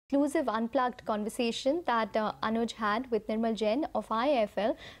Exclusive unplugged conversation that Anuj had with Nirmal Jain of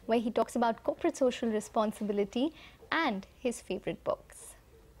IIFL, where he talks about corporate social responsibility and his favorite books.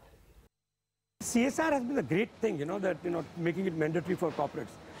 CSR has been a great thing, making it mandatory for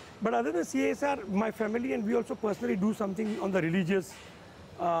corporates. But other than CSR, my family and we also personally do something on the religious,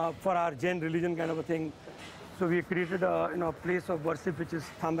 for our Jain religion kind of a thing. So we created a place of worship which is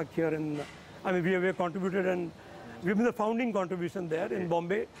Thamak here, and we have contributed, and we've been the founding contribution there in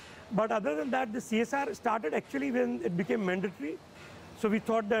Bombay. But other than that, the CSR started actually when it became mandatory. So we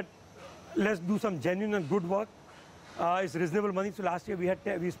thought that let's do some genuine and good work. It's reasonable money. So last year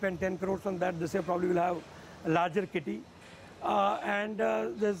we spent 10 crores on that. This year probably we'll have a larger kitty.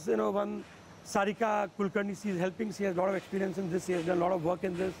 There's one Sarika Kulkarni, she is helping. She has a lot of experience in this. She has done a lot of work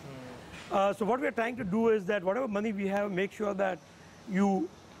in this. So what we are trying to do is that whatever money we have, make sure that you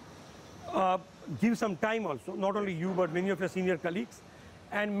give some time also, not only you but many of your senior colleagues,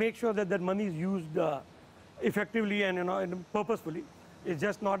 and make sure that that money is used effectively and purposefully. It's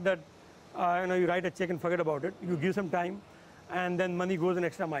just not that you write a check and forget about it. You give some time, and then money goes an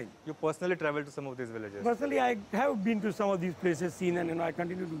extra mile. You personally travel to some of these villages? Personally, I have been to some of these places, seen, and I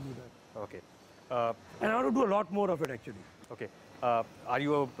continue to do that. Okay. And I want to do a lot more of it actually. Okay. Are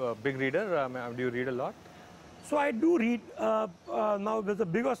you a big reader? Do you read a lot? So I do read, now there's a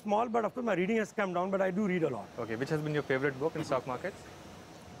big or small, but of course my reading has come down, but I do read a lot. Okay, which has been your favorite book in stock markets?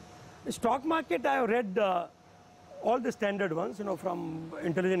 The stock market, I have read all the standard ones, from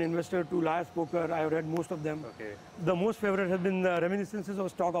Intelligent Investor to Liar's Poker, I have read most of them. Okay. The most favorite has been Reminiscences of a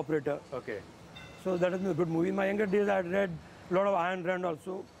Stock Operator. Okay. So that has been a good movie. In my younger days, I had read a lot of Ayn Rand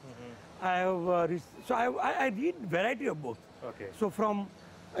also. I have, I read variety of books. Okay. So from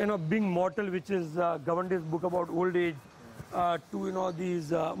Being Mortal, which is Governde's book about old age, to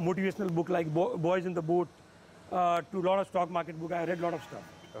these motivational book like Boys in the Boat, to a lot of stock market book. I read a lot of stuff.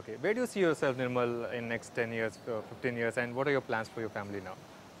 Okay. Where do you see yourself, Nirmal, in next 10 years, 15 years, and what are your plans for your family now?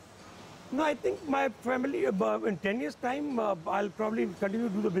 No, I think my family, in 10 years' time, I'll probably continue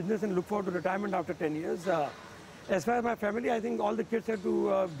to do the business and look forward to retirement after 10 years. As far as my family, I think all the kids have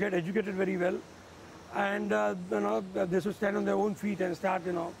to get educated very well. And they should stand on their own feet and start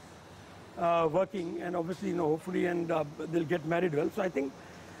working, and obviously hopefully, and they'll get married well. So I think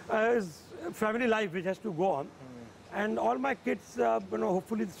it's family life which has to go on, and all my kids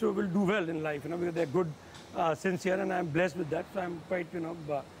hopefully will do well in life, because they're good, sincere, and I'm blessed with that. So I'm quite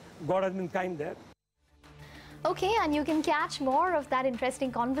God has been kind there. Okay, and you can catch more of that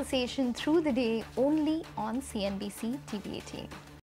interesting conversation through the day only on CNBC TV 18.